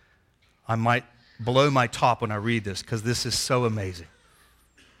 I might blow my top when I read this because this is so amazing.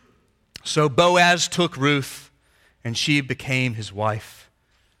 So Boaz took Ruth, and she became his wife.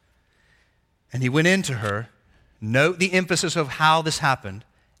 And he went into her. Note the emphasis of how this happened.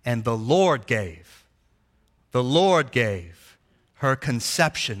 And the Lord gave her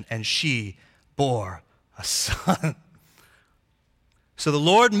conception, and she bore a son. So the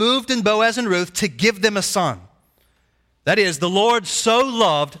Lord moved in Boaz and Ruth to give them a son. That is, the Lord so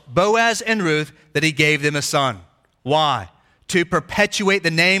loved Boaz and Ruth that he gave them a son. Why? To perpetuate the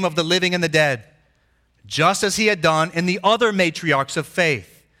name of the living and the dead, just as he had done in the other matriarchs of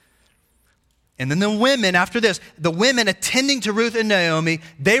faith. And then the women, after this, the women attending to Ruth and Naomi,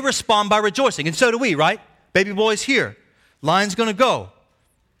 they respond by rejoicing. And so do we, right? Baby boy's here. Line's going to go.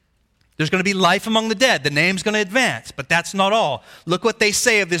 There's going to be life among the dead. The name's going to advance. But that's not all. Look what they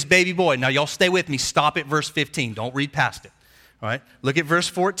say of this baby boy. Now, y'all stay with me. Stop at verse 15. Don't read past it. All right? Look at verse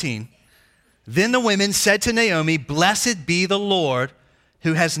 14. Then the women said to Naomi, "Blessed be the Lord,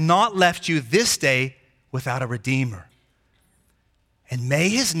 who has not left you this day without a redeemer. And may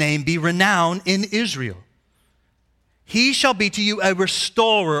his name be renowned in Israel. He shall be to you a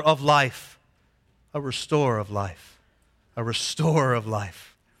restorer of life." A restorer of life. A restorer of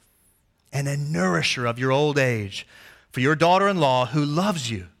life. "And a nourisher of your old age. For your daughter-in-law, who loves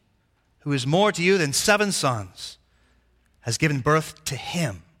you, who is more to you than 7 sons, has given birth to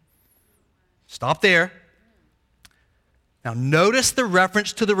him." Stop there. Now notice the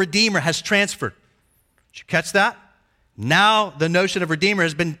reference to the Redeemer has transferred. Did you catch that? Now the notion of Redeemer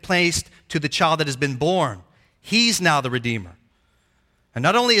has been placed to the child that has been born. He's now the Redeemer. And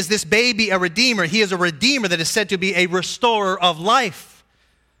not only is this baby a Redeemer, he is a Redeemer that is said to be a restorer of life.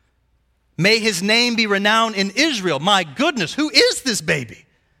 May his name be renowned in Israel. My goodness, who is this baby?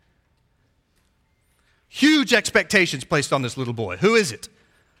 Huge expectations placed on this little boy. Who is it?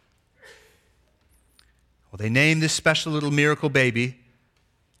 Well, they named this special little miracle baby,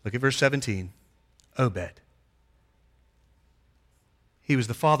 look at verse 17, Obed. He was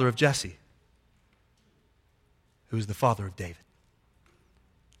the father of Jesse, who was the father of David.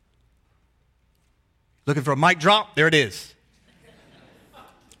 Looking for a mic drop? There it is.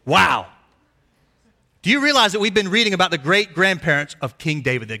 Wow. Do you realize that we've been reading about the great-grandparents of King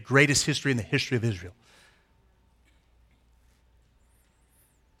David, the greatest history in the history of Israel?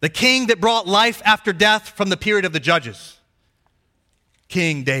 The king that brought life after death from the period of the judges.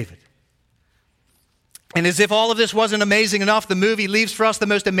 King David. And as if all of this wasn't amazing enough, the movie leaves for us the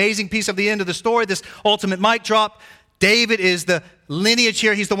most amazing piece of the end of the story, this ultimate mic drop. David is the lineage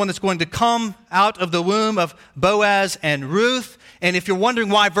here. He's the one that's going to come out of the womb of Boaz and Ruth. And if you're wondering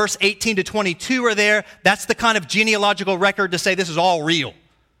why verse 18 to 22 are there, that's the kind of genealogical record to say this is all real.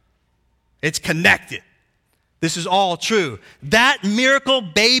 It's connected. This is all true. That miracle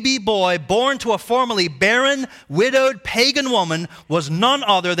baby boy born to a formerly barren, widowed, pagan woman was none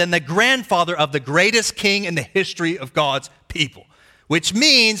other than the grandfather of the greatest king in the history of God's people, which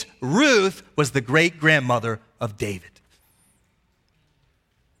means Ruth was the great-grandmother of David.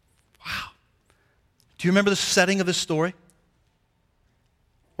 Wow. Do you remember the setting of this story?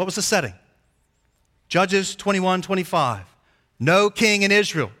 What was the setting? Judges 21-25. No king in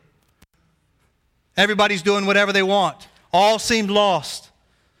Israel. Everybody's doing whatever they want. All seemed lost.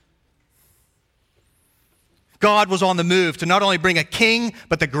 God was on the move to not only bring a king,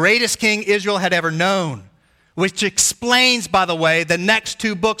 but the greatest king Israel had ever known, which explains, by the way, the next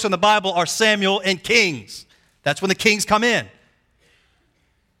 2 books in the Bible are Samuel and Kings. That's when the kings come in.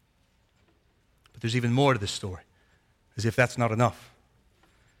 But there's even more to this story, as if that's not enough.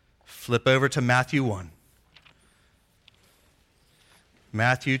 Flip over to Matthew 1.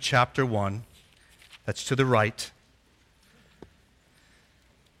 Matthew chapter 1. That's to the right.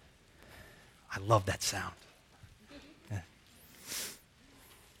 I love that sound. Yeah.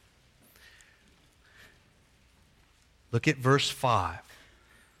 Look at verse 5.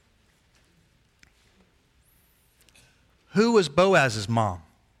 Who was Boaz's mom?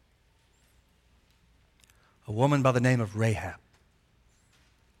 A woman by the name of Rahab.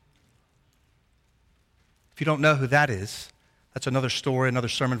 If you don't know who that is, that's another story, another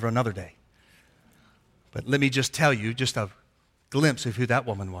sermon for another day. But let me just tell you just a glimpse of who that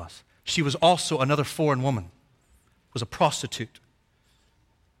woman was. She was also another foreign woman, was a prostitute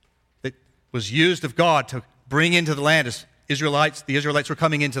that was used of God to bring into the land as the Israelites were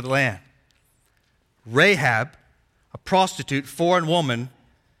coming into the land. Rahab a prostitute, foreign woman,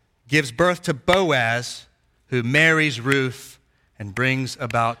 gives birth to Boaz, who marries Ruth and brings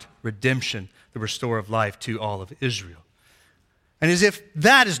about redemption, the restorer of life to all of Israel. And as if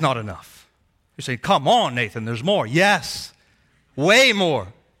that is not enough, you're saying, come on, Nathan, there's more. Yes, way more.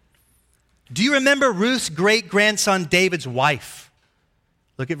 Do you remember Ruth's great-grandson David's wife?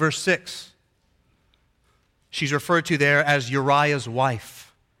 Look at verse 6. She's referred to there as Uriah's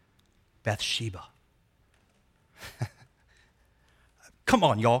wife, Bathsheba. Come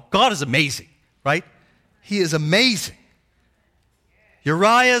on, y'all. God is amazing, right? He is amazing.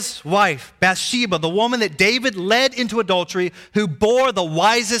 Uriah's wife, Bathsheba, the woman that David led into adultery, who bore the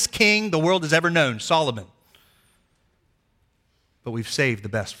wisest king the world has ever known, Solomon. But we've saved the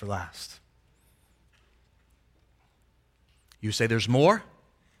best for last. You say there's more?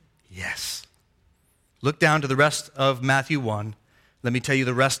 Yes. Look down to the rest of Matthew 1. Let me tell you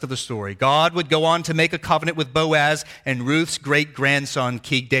the rest of the story. God would go on to make a covenant with Boaz and Ruth's great-grandson,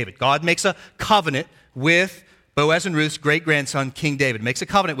 King David. God makes a covenant with Boaz and Ruth's great-grandson, King David. Makes a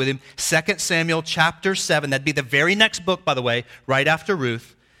covenant with him. 2 Samuel chapter 7. That'd be the very next book, by the way, right after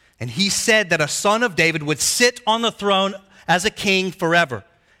Ruth. And he said that a son of David would sit on the throne as a king forever.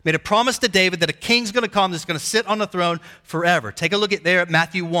 Made a promise to David that a king's going to come that's going to sit on the throne forever. Take a look at there at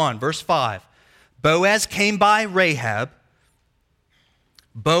Matthew 1, verse 5. Boaz came by Rahab.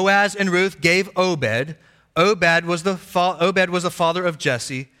 Boaz and Ruth gave Obed. Obed was the father of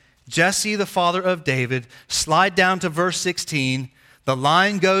Jesse. Jesse, the father of David. Slide down to verse 16. The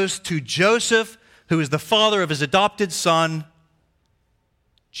line goes to Joseph, who is the father of his adopted son,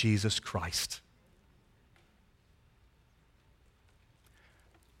 Jesus Christ.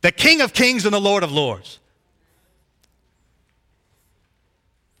 The King of Kings and the Lord of Lords.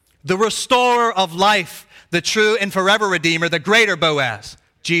 The restorer of life, the true and forever Redeemer, the greater Boaz,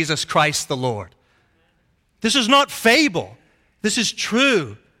 Jesus Christ the Lord. This is not fable. This is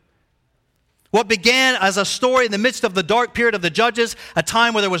true. What began as a story in the midst of the dark period of the Judges, a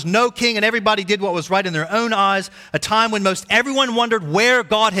time where there was no king and everybody did what was right in their own eyes, a time when most everyone wondered where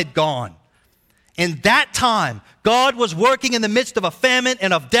God had gone. In that time, God was working in the midst of a famine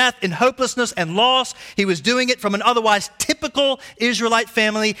and of death and hopelessness and loss. He was doing it from an otherwise typical Israelite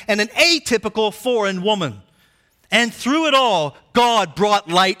family and an atypical foreign woman. And through it all, God brought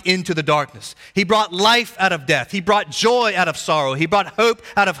light into the darkness. He brought life out of death. He brought joy out of sorrow. He brought hope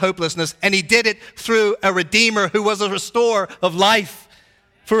out of hopelessness. And he did it through a Redeemer who was a restorer of life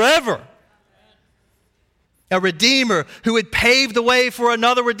forever. A Redeemer who would pave the way for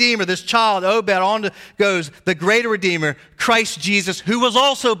another Redeemer. This child, Obed, on goes the greater Redeemer, Christ Jesus, who was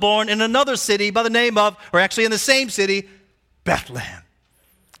also born in another city by the name of, or actually in the same city, Bethlehem.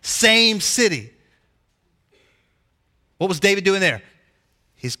 Same city. What was David doing there?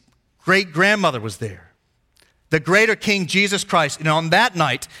 His great-grandmother was there. The greater King, Jesus Christ. And on that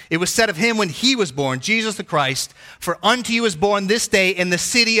night, it was said of him when he was born, Jesus the Christ, for unto you is born this day in the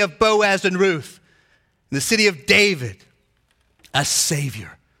city of Boaz and Ruth, in the city of David, a Savior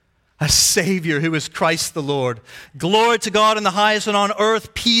who is Christ the Lord. Glory to God in the highest, and on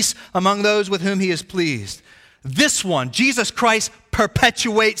earth peace among those with whom he is pleased. This one, Jesus Christ,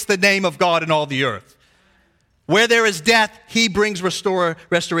 perpetuates the name of God in all the earth. Where there is death, he brings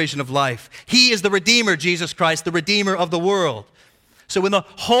restoration of life. He is the Redeemer, Jesus Christ, the Redeemer of the world. So when the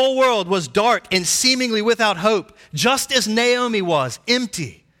whole world was dark and seemingly without hope, just as Naomi was,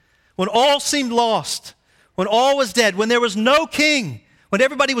 empty, when all seemed lost, when all was dead, when there was no king, when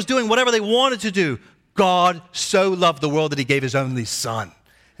everybody was doing whatever they wanted to do, God so loved the world that he gave his only son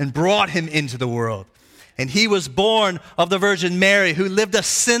and brought him into the world. And he was born of the Virgin Mary, who lived a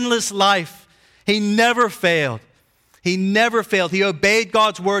sinless life. He never failed. He never failed. He obeyed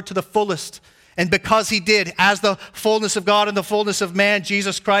God's word to the fullest. And because he did, as the fullness of God and the fullness of man,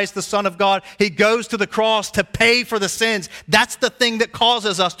 Jesus Christ, the Son of God, he goes to the cross to pay for the sins. That's the thing that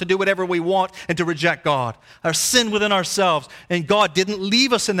causes us to do whatever we want and to reject God. Our sin within ourselves. And God didn't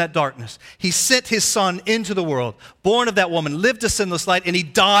leave us in that darkness. He sent his Son into the world, born of that woman, lived a sinless life, and he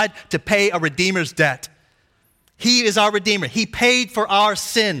died to pay a Redeemer's debt. He is our Redeemer. He paid for our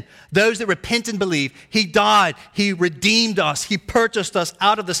sin. Those that repent and believe, he died. He redeemed us. He purchased us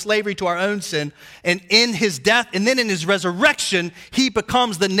out of the slavery to our own sin. And in his death and then in his resurrection, he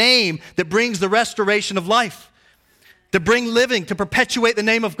becomes the name that brings the restoration of life, to bring living, to perpetuate the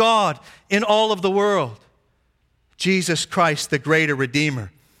name of God in all of the world. Jesus Christ, the greater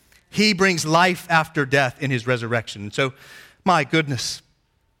Redeemer. He brings life after death in his resurrection. And so, my goodness,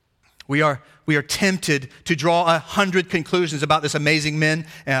 we are tempted to draw 100 conclusions about this amazing men,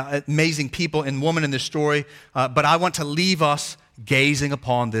 amazing people and woman in this story, but I want to leave us gazing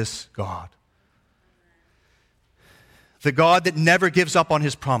upon this God. The God that never gives up on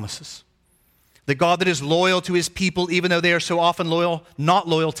his promises. The God that is loyal to his people even though they are so often not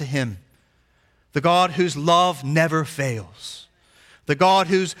loyal to him. The God whose love never fails. The God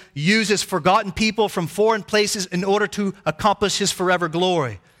who uses forgotten people from foreign places in order to accomplish his forever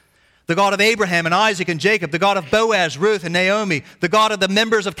glory. The God of Abraham and Isaac and Jacob. The God of Boaz, Ruth, and Naomi. The God of the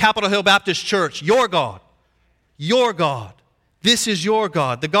members of Capitol Hill Baptist Church. Your God. Your God. This is your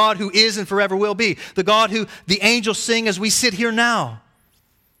God. The God who is and forever will be. The God who the angels sing as we sit here now.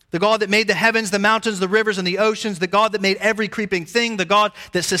 The God that made the heavens, the mountains, the rivers, and the oceans. The God that made every creeping thing. The God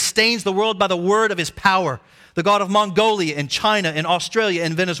that sustains the world by the word of his power. The God of Mongolia and China and Australia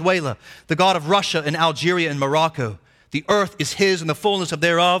and Venezuela. The God of Russia and Algeria and Morocco. The earth is his and the fullness of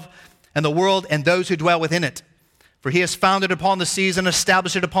thereof, and the world and those who dwell within it. For he has founded upon the seas and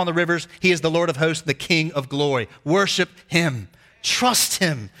established it upon the rivers. He is the Lord of hosts, the King of glory. Worship him. Trust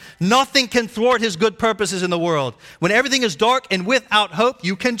him. Nothing can thwart his good purposes in the world. When everything is dark and without hope,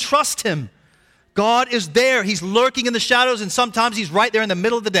 you can trust him. God is there. He's lurking in the shadows, and sometimes he's right there in the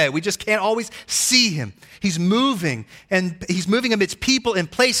middle of the day. We just can't always see him. He's moving, and he's moving amidst people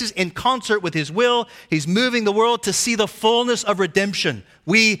and places in concert with his will. He's moving the world to see the fullness of redemption.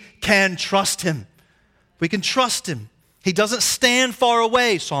 We can trust him. We can trust him. He doesn't stand far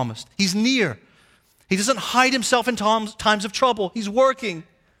away, psalmist. He's near. He doesn't hide himself in times of trouble. He's working.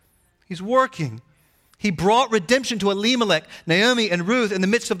 He's working. He brought redemption to Elimelech, Naomi, and Ruth in the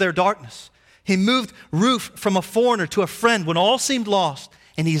midst of their darkness. He moved Ruth from a foreigner to a friend when all seemed lost,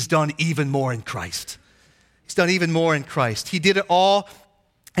 and he's done even more in Christ. He's done even more in Christ. He did it all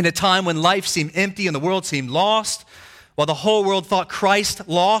in a time when life seemed empty and the world seemed lost. While the whole world thought Christ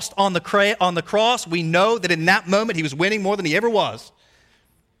lost on the cross, we know that in that moment he was winning more than he ever was.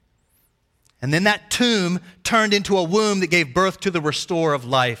 And then that tomb turned into a womb that gave birth to the restorer of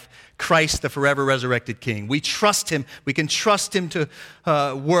life, Christ, the forever resurrected King. We trust him. We can trust him to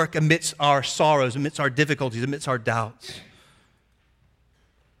work amidst our sorrows, amidst our difficulties, amidst our doubts.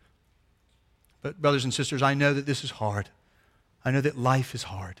 But brothers and sisters, I know that this is hard. I know that life is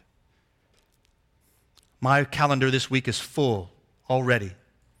hard. My calendar this week is full already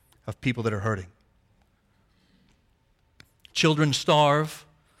of people that are hurting. Children starve.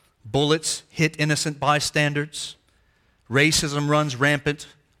 Bullets hit innocent bystanders. Racism runs rampant.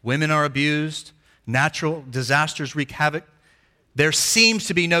 Women are abused. Natural disasters wreak havoc. There seems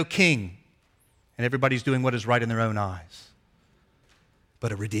to be no king, and everybody's doing what is right in their own eyes.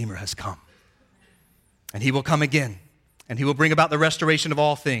 But a Redeemer has come, and he will come again, and he will bring about the restoration of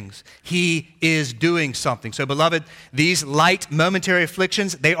all things. He is doing something. So, beloved, these light momentary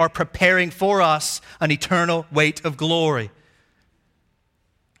afflictions, they are preparing for us an eternal weight of glory.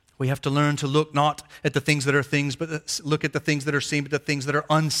 We have to learn to look not at the things that are things, but look at the things that are seen, but the things that are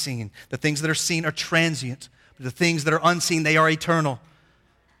unseen. The things that are seen are transient, but the things that are unseen, they are eternal.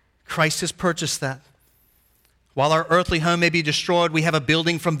 Christ has purchased that. While our earthly home may be destroyed, we have a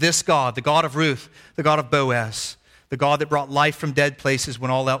building from this God, the God of Ruth, the God of Boaz, the God that brought life from dead places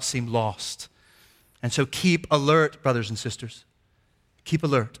when all else seemed lost. And so keep alert, brothers and sisters. Keep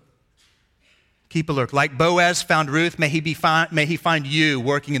alert. Keep alert. Like Boaz found Ruth, may he find you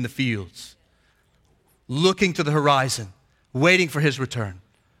working in the fields, looking to the horizon, waiting for his return,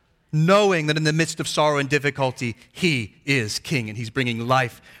 knowing that in the midst of sorrow and difficulty, he is king and he's bringing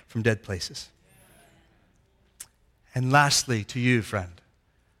life from dead places. And lastly, to you, friend,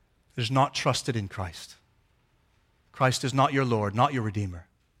 that is not trusted in Christ. Christ is not your Lord, not your Redeemer.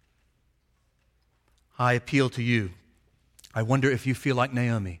 I appeal to you. I wonder if you feel like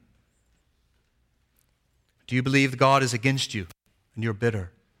Naomi. Do you believe God is against you and you're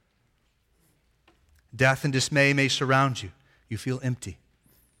bitter? Death and dismay may surround you. You feel empty.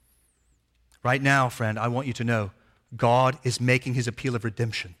 Right now, friend, I want you to know God is making his appeal of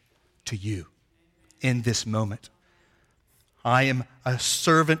redemption to you in this moment. I am a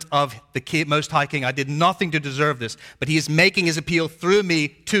servant of the Most High King. I did nothing to deserve this, but he is making his appeal through me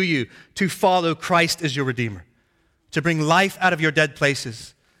to you to follow Christ as your Redeemer, to bring life out of your dead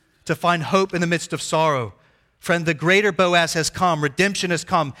places, to find hope in the midst of sorrow. Friend, the greater Boaz has come. Redemption has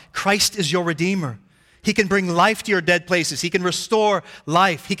come. Christ is your Redeemer. He can bring life to your dead places. He can restore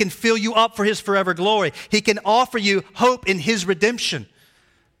life. He can fill you up for his forever glory. He can offer you hope in his redemption.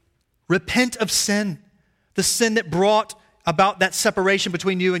 Repent of sin, the sin that brought about that separation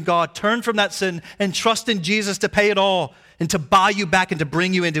between you and God. Turn from that sin and trust in Jesus to pay it all and to buy you back and to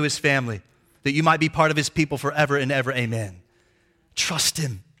bring you into his family, that you might be part of his people forever and ever. Amen. Trust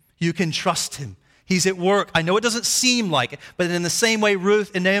him. You can trust him. He's at work. I know it doesn't seem like it, but in the same way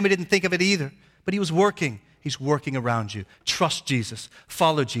Ruth and Naomi didn't think of it either. But he was working, He's working around you. Trust Jesus.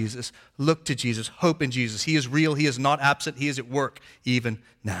 Follow Jesus. Look to Jesus. Hope in Jesus. He is real. He is not absent. He is at work even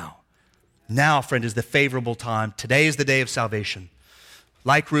now. Now, friend, is the favorable time. Today is the day of salvation.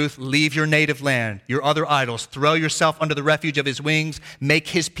 Like Ruth, leave your native land, your other idols. Throw yourself under the refuge of his wings. Make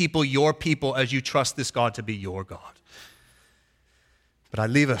his people your people as you trust this God to be your God. But I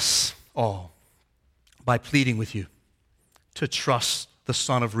leave us all by pleading with you to trust the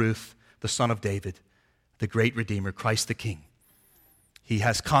Son of Ruth, the Son of David, the great Redeemer, Christ the King. He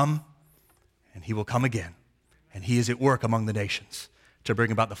has come, and he will come again, and he is at work among the nations to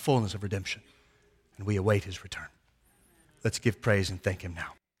bring about the fullness of redemption, and we await his return. Let's give praise and thank him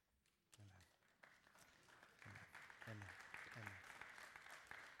now.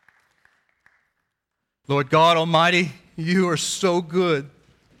 Lord God Almighty, you are so good.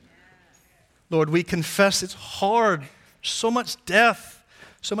 Lord, we confess it's hard. So much death,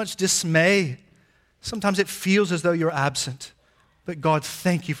 so much dismay. Sometimes it feels as though you're absent. But God,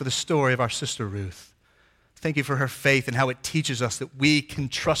 thank you for the story of our sister Ruth. Thank you for her faith and how it teaches us that we can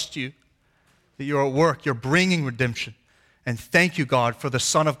trust you, that you're at work, you're bringing redemption. And thank you, God, for the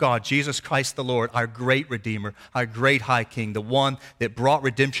Son of God, Jesus Christ the Lord, our great Redeemer, our great High King, the one that brought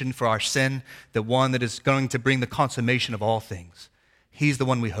redemption for our sin, the one that is going to bring the consummation of all things. He's the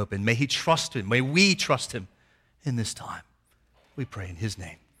one we hope in. May he trust him. May we trust him in this time. We pray in his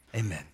name. Amen.